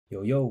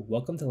Yo,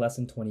 welcome to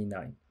lesson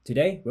 29.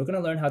 Today, we're going to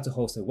learn how to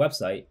host a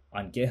website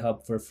on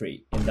GitHub for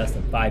free in less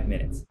than 5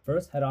 minutes.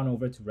 First, head on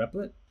over to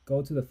Replit,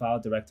 go to the file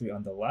directory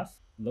on the left,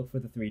 look for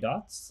the 3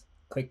 dots,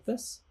 click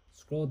this,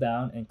 scroll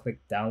down and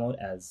click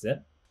download as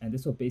zip. And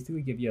this will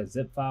basically give you a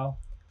zip file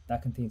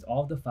that contains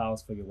all of the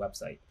files for your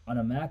website. On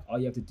a Mac, all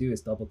you have to do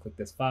is double click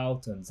this file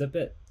to unzip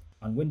it.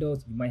 On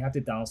Windows, you might have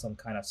to download some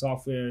kind of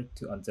software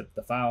to unzip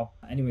the file.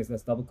 Anyways,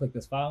 let's double click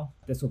this file.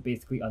 This will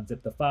basically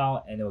unzip the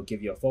file and it will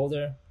give you a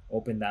folder.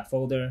 Open that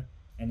folder,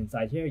 and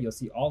inside here you'll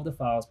see all of the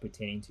files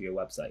pertaining to your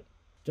website.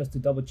 Just to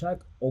double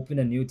check, open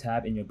a new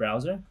tab in your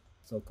browser.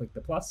 So click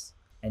the plus,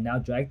 and now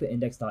drag the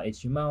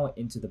index.html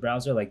into the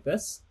browser like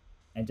this,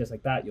 and just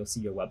like that, you'll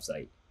see your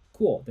website.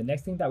 Cool, the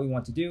next thing that we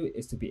want to do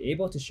is to be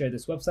able to share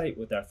this website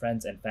with our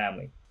friends and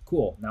family.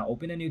 Cool, now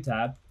open a new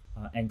tab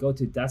and go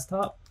to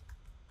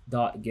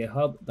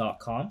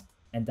desktop.github.com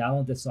and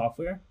download this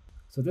software.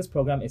 So this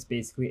program is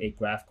basically a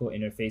graphical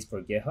interface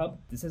for GitHub.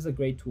 This is a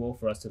great tool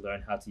for us to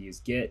learn how to use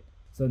Git.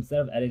 So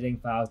instead of editing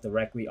files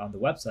directly on the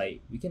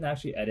website, we can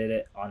actually edit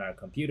it on our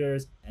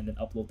computers and then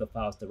upload the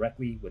files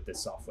directly with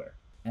this software.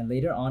 And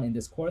later on in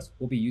this course,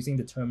 we'll be using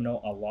the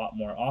terminal a lot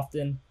more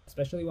often,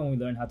 especially when we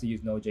learn how to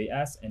use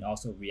Node.js and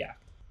also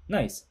React.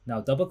 Nice,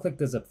 now double click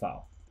the zip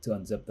file to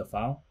unzip the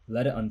file.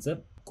 Let it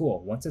unzip.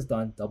 Cool, once it's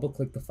done, double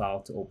click the file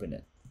to open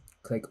it.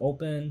 Click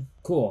open.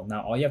 Cool,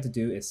 now all you have to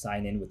do is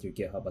sign in with your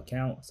GitHub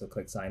account, so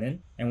click sign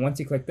in. And once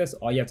you click this,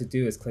 all you have to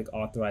do is click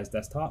authorize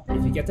desktop.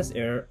 If you get this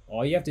error,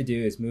 all you have to do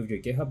is move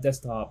your GitHub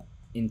desktop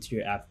into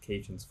your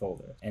applications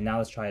folder. And now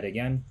let's try it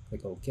again.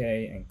 Click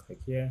OK and click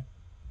here.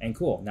 And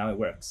cool, now it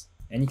works.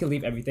 And you can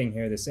leave everything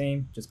here the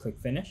same, just click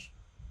finish.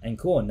 And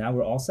cool, now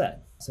we're all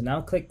set. So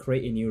now click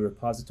create a new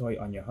repository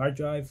on your hard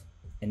drive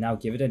and now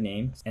give it a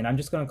name. And I'm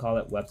just gonna call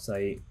it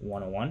website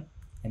 101.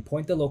 And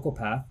point the local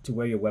path to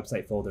where your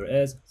website folder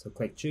is. So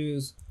click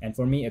choose. And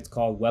for me, it's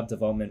called Web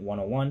Development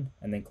 101.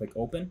 And then click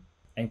open.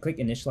 And click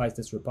initialize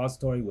this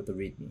repository with the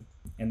README.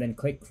 And then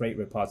click create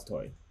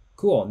repository.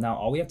 Cool, now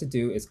all we have to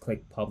do is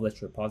click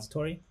publish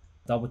repository.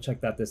 Double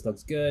check that this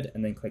looks good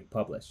and then click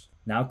publish.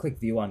 Now click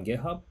view on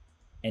GitHub.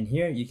 And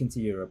here you can see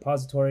your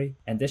repository.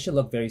 And this should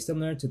look very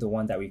similar to the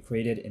one that we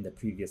created in the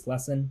previous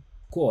lesson.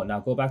 Cool,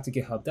 now go back to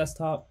GitHub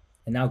Desktop.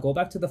 And now go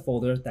back to the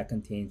folder that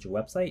contains your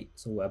website.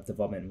 So Web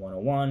Development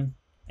 101.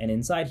 And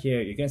inside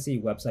here, you're going to see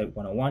website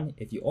 101.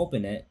 If you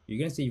open it, you're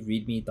going to see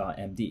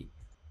readme.md.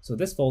 So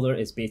this folder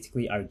is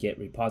basically our Git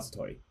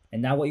repository.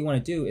 And now what you want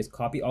to do is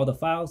copy all the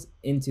files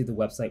into the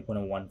website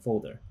 101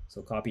 folder.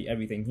 So copy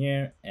everything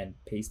here and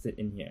paste it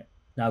in here.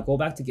 Now go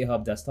back to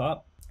GitHub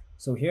Desktop.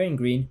 So here in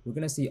green, we're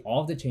going to see all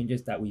of the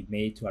changes that we've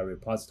made to our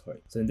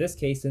repository. So in this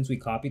case, since we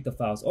copied the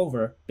files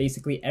over,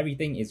 basically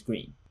everything is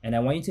green. And I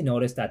want you to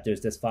notice that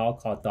there's this file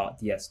called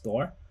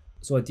 .dsstore.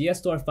 So a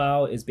 .dsstore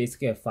file is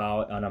basically a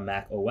file on a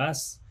Mac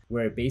OS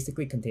where it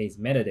basically contains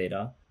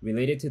metadata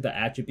related to the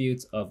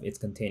attributes of its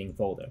containing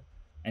folder.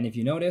 And if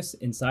you notice,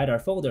 inside our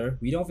folder,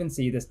 we don't even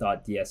see this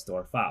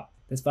 .dsstore file.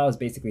 This file is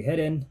basically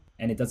hidden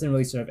and it doesn't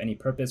really serve any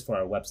purpose for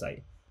our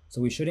website.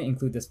 So we shouldn't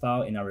include this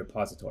file in our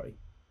repository.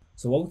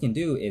 So what we can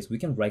do is we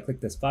can right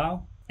click this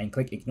file and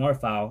click ignore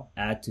file,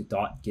 add to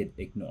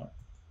 .gitignore.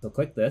 So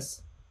click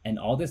this, and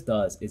all this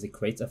does is it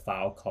creates a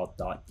file called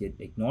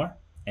 .gitignore.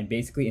 And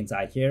basically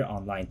inside here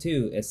on line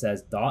 2, it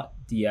says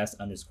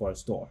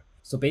 .ds_store.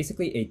 So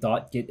basically a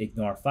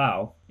 .gitignore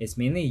file is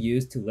mainly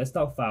used to list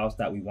out files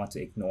that we want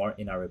to ignore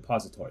in our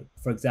repository.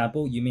 For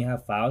example, you may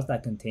have files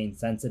that contain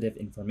sensitive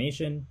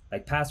information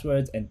like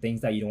passwords and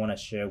things that you don't want to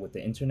share with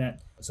the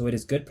internet. So it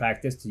is good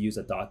practice to use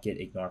a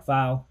 .gitignore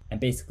file. And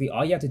basically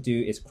all you have to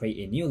do is create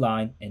a new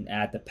line and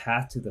add the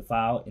path to the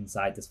file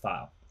inside this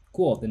file.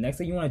 Cool, the next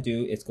thing you want to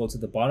do is go to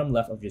the bottom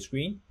left of your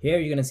screen. Here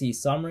you're going to see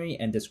summary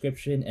and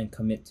description and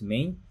commit to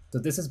main. So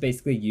this is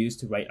basically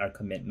used to write our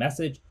commit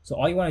message. So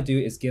all you want to do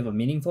is give a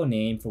meaningful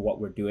name for what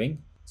we're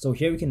doing. So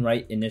here we can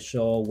write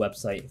initial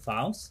website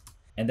files.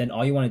 And then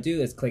all you want to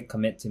do is click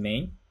commit to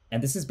main.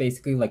 And this is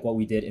basically like what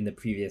we did in the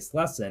previous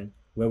lesson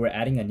where we're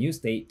adding a new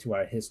state to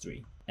our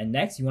history. And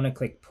next you want to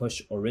click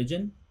push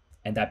origin.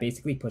 And that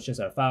basically pushes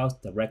our files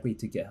directly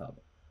to GitHub.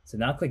 So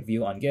now click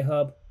view on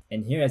GitHub.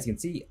 And here, as you can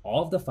see,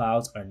 all of the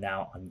files are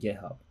now on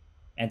GitHub.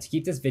 And to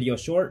keep this video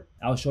short,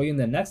 I'll show you in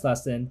the next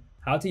lesson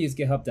how to use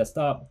GitHub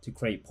Desktop to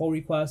create pull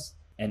requests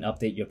and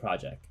update your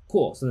project.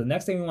 Cool, so the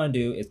next thing we want to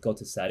do is go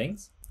to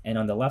settings. And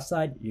on the left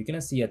side, you're going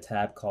to see a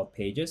tab called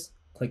Pages.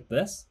 Click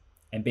this.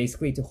 And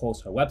basically to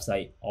host our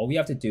website, all we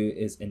have to do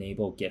is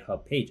enable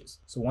GitHub Pages.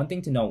 So one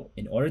thing to note,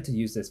 in order to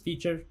use this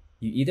feature,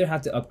 you either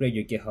have to upgrade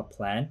your GitHub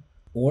plan,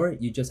 or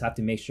you just have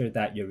to make sure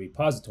that your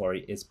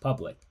repository is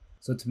public.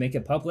 So to make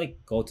it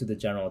public, go to the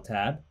General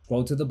tab,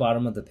 scroll to the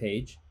bottom of the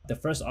page. The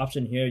first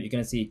option here, you're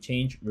going to see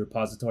Change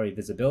Repository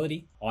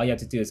Visibility. All you have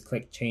to do is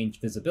click Change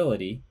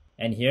Visibility.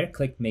 And here,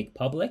 click Make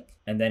Public,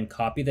 and then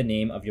copy the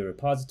name of your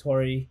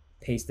repository,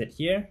 paste it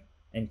here,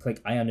 and click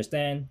I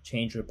understand,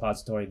 Change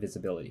Repository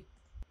Visibility.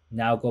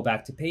 Now go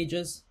back to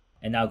Pages,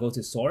 and now go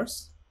to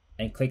Source,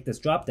 and click this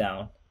drop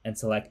down, and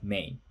select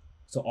Main.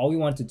 So all we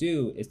want to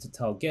do is to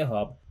tell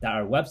GitHub that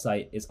our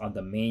website is on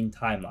the main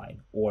timeline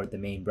or the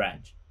main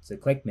branch. So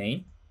click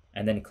main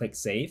and then click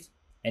save.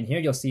 And here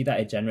you'll see that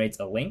it generates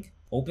a link.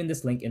 Open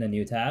this link in a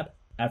new tab.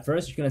 At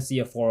first, you're going to see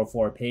a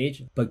 404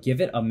 page, but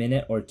give it a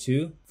minute or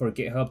two for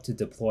GitHub to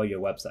deploy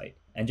your website.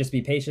 And just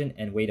be patient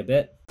and wait a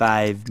bit.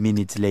 5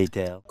 minutes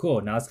later.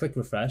 Cool, now let's click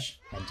refresh.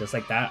 And just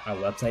like that, our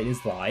website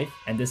is live.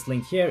 And this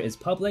link here is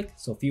public,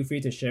 so feel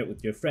free to share it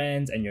with your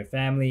friends and your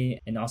family,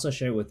 and also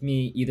share it with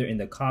me either in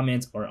the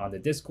comments or on the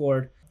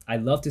Discord.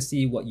 I'd love to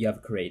see what you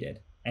have created.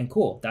 And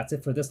cool, that's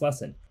it for this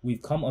lesson.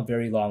 We've come a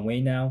very long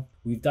way now.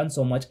 We've done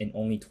so much in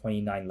only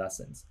 29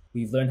 lessons.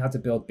 We've learned how to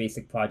build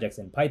basic projects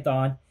in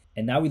Python,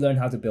 and now we learn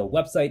how to build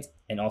websites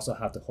and also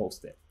how to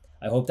host it.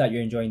 I hope that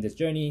you're enjoying this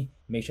journey.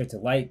 Make sure to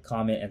like,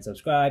 comment, and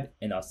subscribe,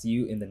 and I'll see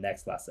you in the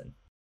next lesson.